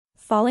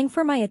Falling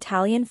for my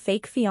Italian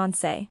fake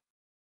fiancé.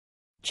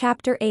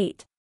 Chapter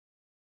 8.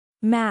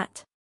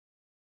 Matt.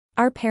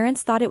 Our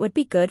parents thought it would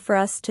be good for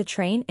us to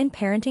train in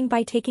parenting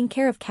by taking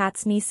care of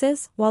Kat's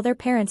nieces while their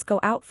parents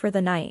go out for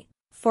the night,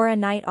 for a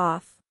night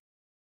off.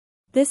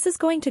 This is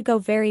going to go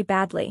very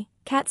badly,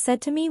 Kat said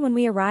to me when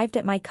we arrived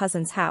at my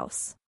cousin's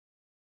house.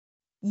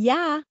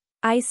 Yeah,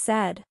 I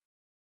said.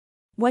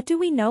 What do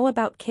we know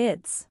about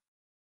kids?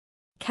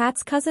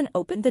 Kat's cousin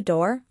opened the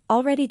door,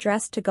 already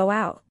dressed to go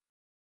out.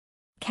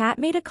 Kat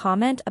made a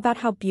comment about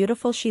how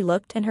beautiful she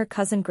looked and her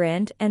cousin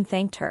grinned and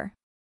thanked her.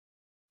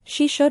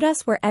 She showed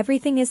us where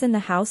everything is in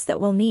the house that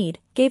we'll need,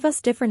 gave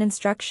us different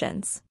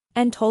instructions,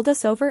 and told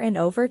us over and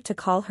over to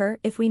call her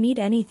if we need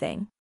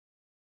anything.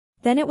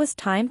 Then it was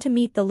time to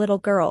meet the little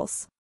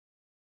girls.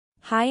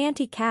 "Hi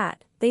Auntie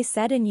Kat," they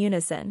said in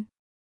unison.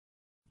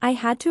 I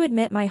had to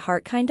admit my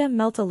heart kinda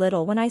melt a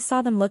little when I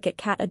saw them look at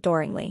Kat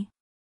adoringly.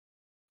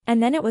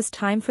 And then it was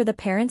time for the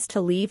parents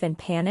to leave and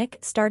panic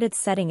started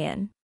setting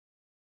in.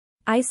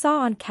 I saw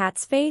on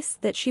Kat's face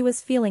that she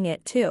was feeling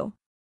it too.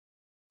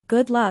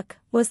 "Good luck,"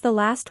 was the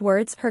last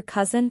words her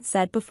cousin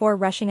said before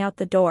rushing out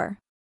the door.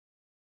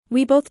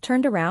 We both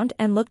turned around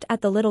and looked at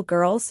the little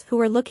girls who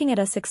were looking at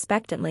us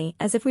expectantly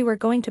as if we were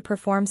going to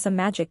perform some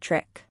magic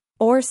trick,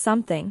 or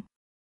something.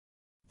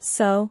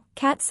 "So,"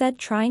 Kat said,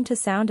 trying to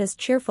sound as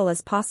cheerful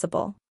as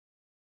possible.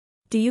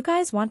 "Do you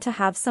guys want to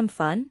have some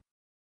fun?"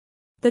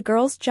 The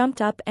girls jumped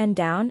up and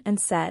down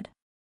and said,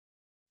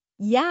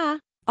 "Yeah,"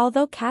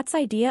 although Kat's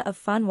idea of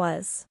fun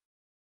was,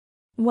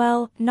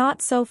 well,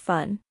 not so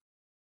fun.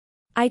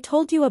 "I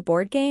told you a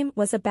board game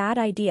was a bad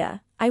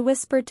idea," I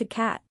whispered to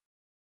Kat.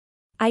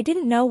 "I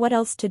didn't know what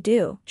else to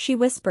do," she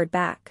whispered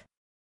back.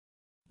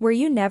 "Were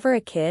you never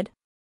a kid?"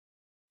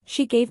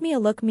 She gave me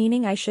a look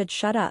meaning I should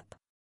shut up.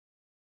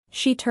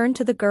 She turned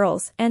to the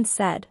girls and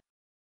said,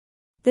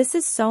 "This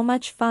is so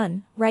much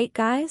fun, right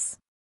guys?"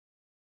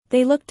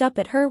 They looked up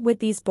at her with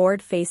these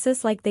bored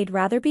faces like they'd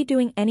rather be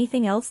doing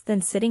anything else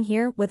than sitting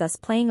here with us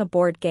playing a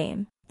board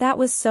game. That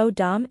was so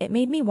dumb it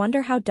made me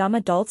wonder how dumb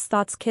adults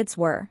thought kids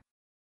were.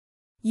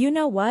 "You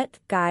know what,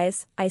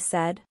 guys," I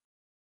said.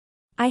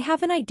 "I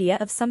have an idea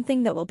of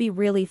something that will be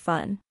really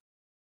fun."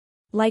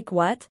 "Like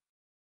what?"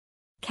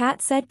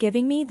 Kat said,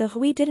 giving me the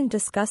 "we didn't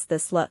discuss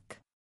this" look.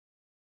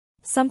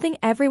 "Something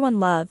everyone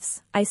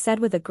loves," I said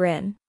with a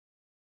grin.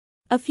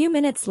 A few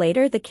minutes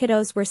later the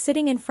kiddos were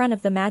sitting in front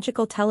of the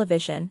magical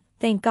television,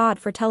 thank God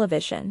for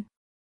television,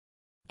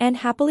 and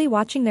happily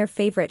watching their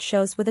favorite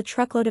shows with a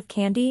truckload of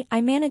candy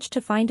I managed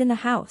to find in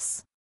the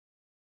house.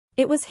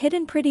 It was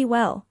hidden pretty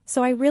well,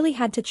 so I really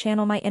had to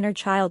channel my inner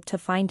child to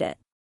find it.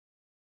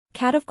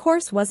 Kat of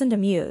course wasn't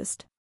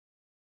amused.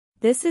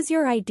 "This is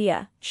your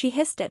idea," she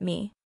hissed at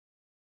me.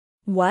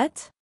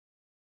 "What?"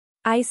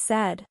 I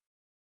said.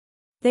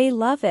 "They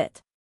love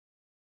it."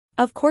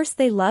 "Of course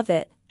they love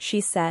it," she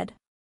said.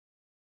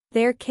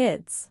 "They're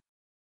kids."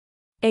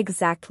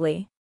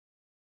 "Exactly.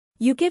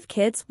 You give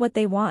kids what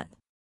they want."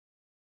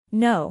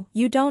 "No,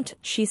 you don't,"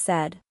 she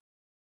said.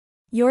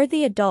 "You're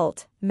the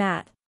adult,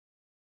 Matt.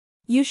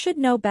 You should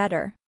know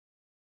better."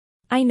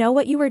 "I know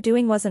what you were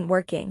doing wasn't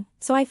working,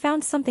 so I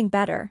found something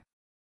better."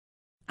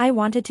 "I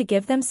wanted to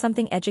give them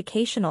something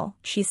educational,"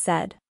 she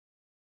said.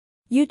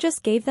 "You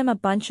just gave them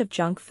a bunch of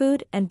junk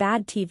food and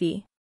bad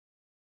TV."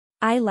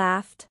 I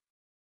laughed.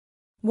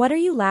 "What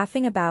are you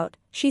laughing about?"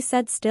 she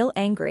said, still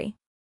angry.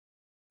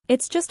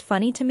 "It's just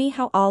funny to me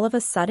how all of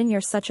a sudden you're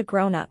such a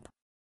grown-up."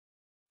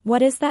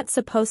 "What is that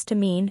supposed to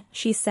mean?"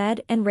 she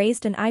said and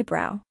raised an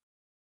eyebrow.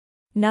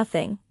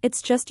 "Nothing,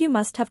 it's just you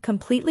must have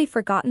completely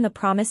forgotten the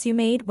promise you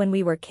made when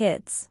we were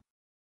kids."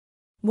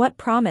 "What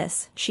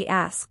promise?" she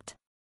asked.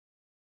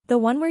 "The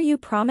one where you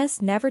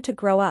promised never to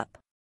grow up."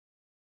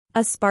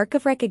 A spark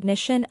of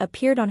recognition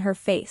appeared on her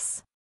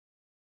face.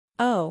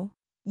 "Oh,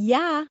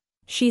 yeah,"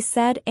 she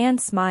said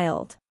and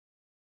smiled.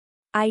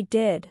 "I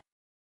did.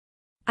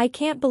 I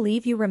can't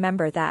believe you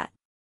remember that."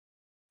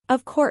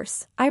 Of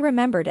course, I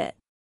remembered it.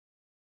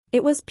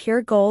 It was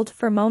pure gold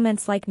for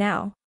moments like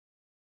now.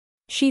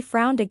 She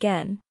frowned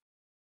again.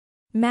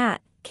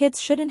 "Matt,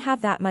 kids shouldn't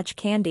have that much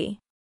candy.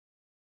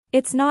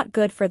 It's not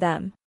good for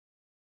them."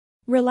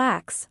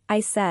 "Relax,"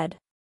 I said.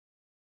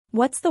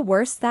 "What's the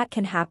worst that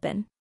can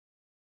happen?"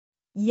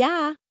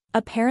 "Yeah."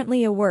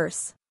 Apparently a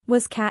worse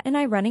was Kat and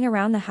I running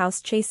around the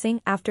house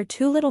chasing after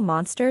two little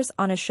monsters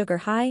on a sugar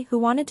high who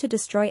wanted to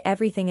destroy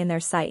everything in their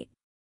sight.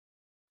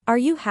 "Are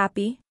you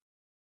happy?"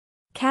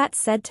 Kat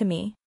said to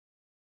me.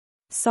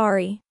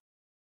 "Sorry."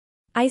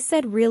 I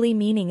said, really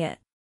meaning it.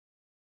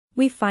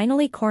 We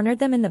finally cornered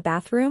them in the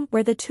bathroom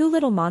where the two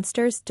little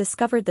monsters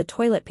discovered the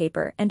toilet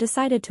paper and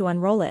decided to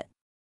unroll it.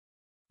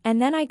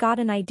 And then I got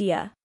an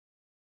idea.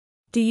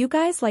 "Do you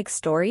guys like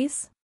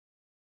stories?"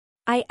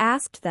 I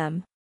asked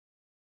them.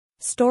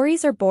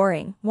 "Stories are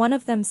boring," one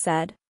of them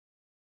said.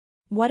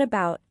 "What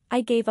about,"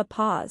 I gave a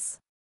pause.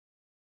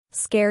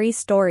 "Scary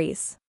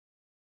stories?"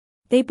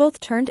 They both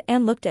turned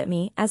and looked at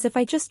me as if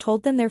I just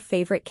told them their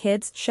favorite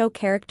kids' show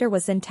character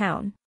was in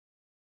town.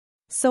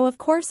 So of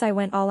course I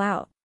went all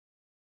out.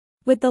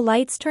 With the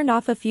lights turned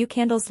off, a few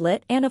candles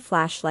lit and a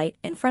flashlight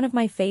in front of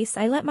my face,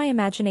 I let my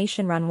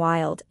imagination run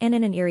wild and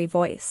in an eerie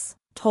voice,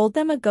 told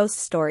them a ghost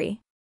story.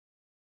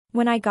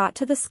 When I got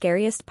to the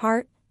scariest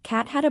part,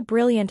 Kat had a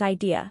brilliant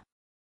idea.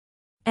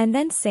 And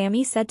then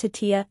Sammy said to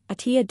Tia,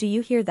 "Tia, do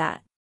you hear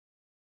that?"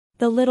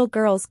 The little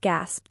girls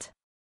gasped.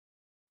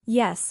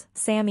 "Yes,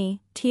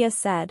 Sammy," Tia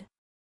said.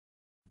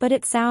 "But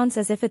it sounds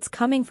as if it's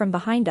coming from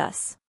behind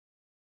us."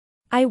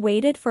 I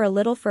waited for a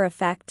little for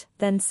effect,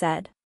 then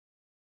said.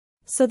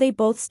 So they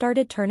both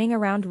started turning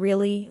around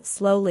really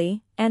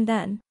slowly, and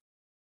then.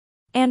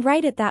 And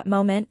right at that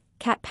moment,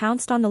 Kat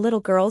pounced on the little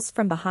girls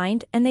from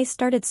behind and they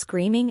started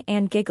screaming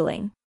and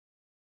giggling.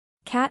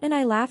 Kat and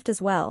I laughed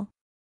as well.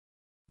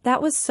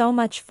 "That was so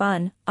much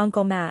fun,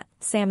 Uncle Matt,"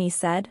 Sammy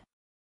said.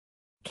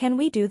 "Can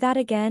we do that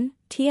again?"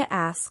 Tia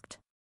asked.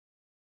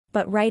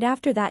 But right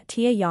after that,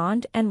 Tia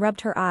yawned and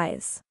rubbed her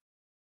eyes.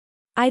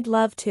 "I'd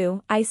love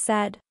to," I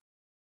said.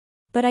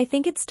 "But I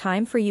think it's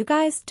time for you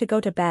guys to go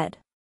to bed."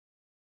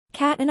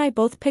 Kat and I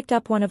both picked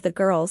up one of the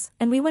girls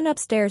and we went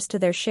upstairs to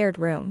their shared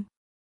room.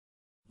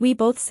 We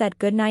both said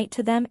goodnight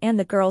to them and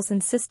the girls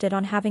insisted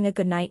on having a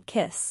goodnight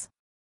kiss.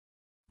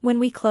 When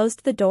we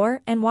closed the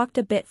door and walked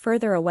a bit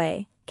further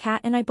away,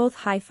 Kat and I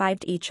both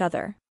high-fived each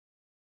other.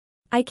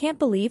 "I can't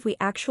believe we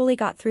actually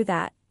got through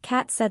that,"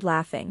 Kat said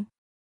laughing.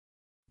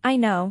 "I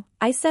know,"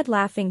 I said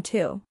laughing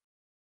too.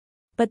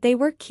 "But they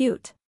were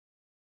cute."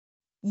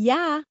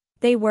 Yeah.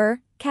 "They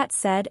were," Kat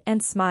said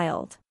and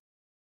smiled.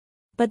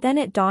 But then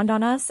it dawned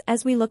on us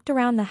as we looked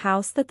around the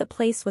house that the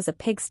place was a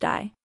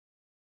pigsty.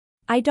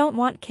 "I don't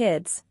want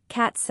kids,"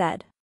 Kat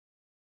said.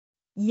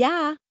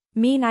 Yeah.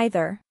 "Me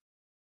neither."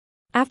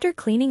 After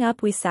cleaning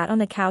up, we sat on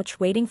the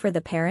couch waiting for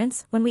the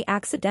parents when we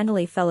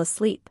accidentally fell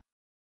asleep.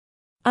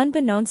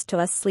 Unbeknownst to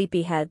us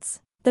sleepyheads,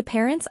 the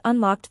parents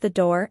unlocked the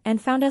door and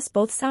found us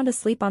both sound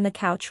asleep on the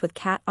couch with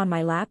Kat on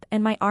my lap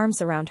and my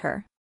arms around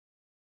her.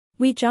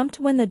 We jumped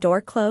when the door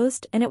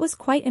closed and it was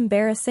quite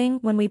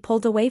embarrassing when we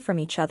pulled away from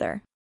each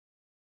other.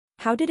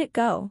 "How did it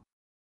go?"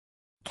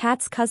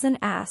 Kat's cousin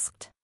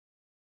asked.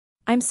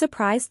 "I'm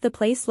surprised the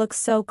place looks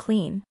so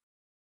clean."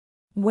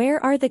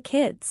 "Where are the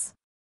kids?"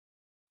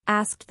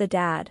 asked the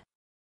dad.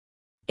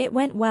 "It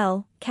went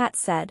well," Kat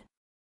said.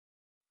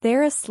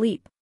 "They're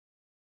asleep."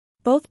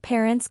 Both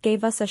parents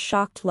gave us a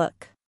shocked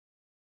look.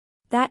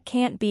 "That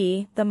can't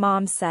be," the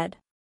mom said.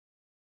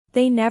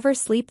 "They never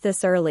sleep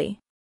this early."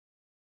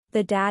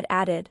 The dad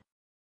added.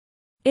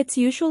 "It's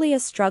usually a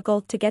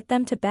struggle to get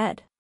them to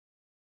bed."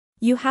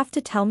 "You have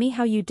to tell me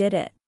how you did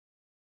it."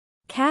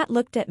 Kat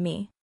looked at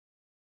me.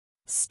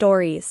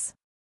 "Stories."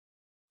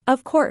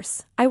 Of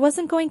course, I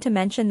wasn't going to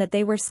mention that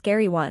they were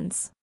scary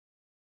ones.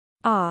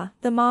 "Ah,"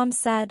 the mom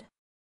said.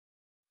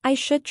 "I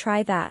should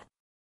try that."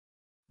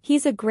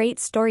 "He's a great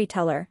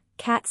storyteller,"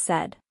 Kat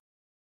said.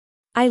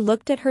 I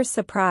looked at her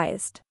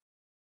surprised.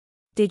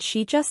 Did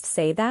she just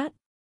say that?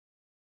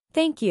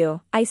 "Thank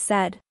you," I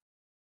said.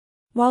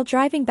 While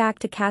driving back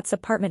to Kat's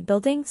apartment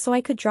building so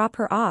I could drop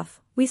her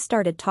off, we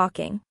started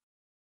talking.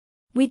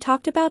 We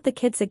talked about the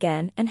kids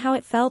again and how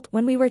it felt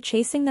when we were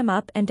chasing them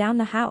up and down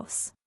the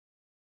house.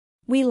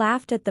 We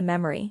laughed at the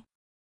memory.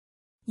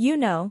 "You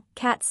know,"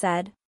 Kat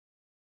said.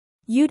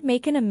 "You'd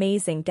make an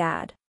amazing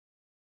dad."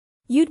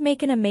 "You'd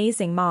make an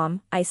amazing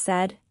mom," I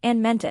said,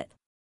 and meant it.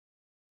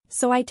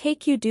 "So I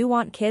take you do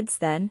want kids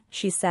then,"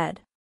 she said.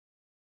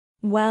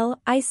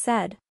 "Well," I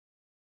said.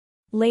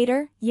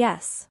 "Later,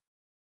 yes."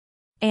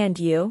 "And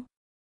you?"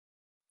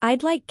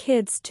 "I'd like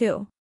kids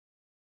too."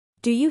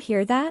 "Do you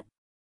hear that?"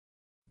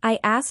 I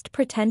asked,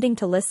 pretending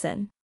to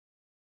listen.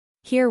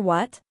 "Hear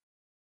what?"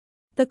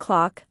 "The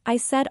clock," I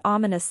said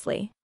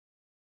ominously.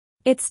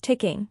 "It's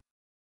ticking."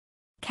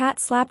 Kat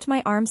slapped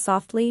my arm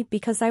softly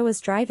because I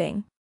was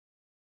driving.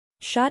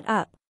 "Shut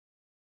up."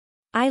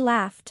 I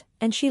laughed,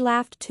 and she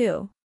laughed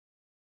too.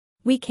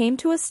 We came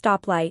to a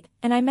stoplight,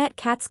 and I met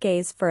Kat's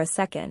gaze for a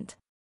second.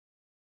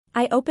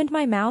 I opened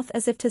my mouth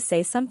as if to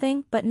say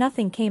something, but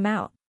nothing came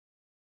out.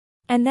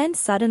 And then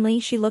suddenly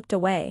she looked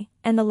away,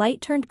 and the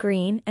light turned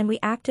green and we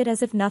acted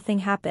as if nothing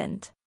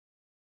happened.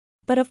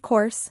 But of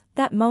course,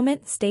 that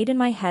moment stayed in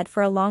my head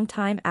for a long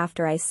time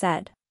after I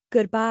said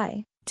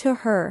Goodbye to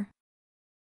her.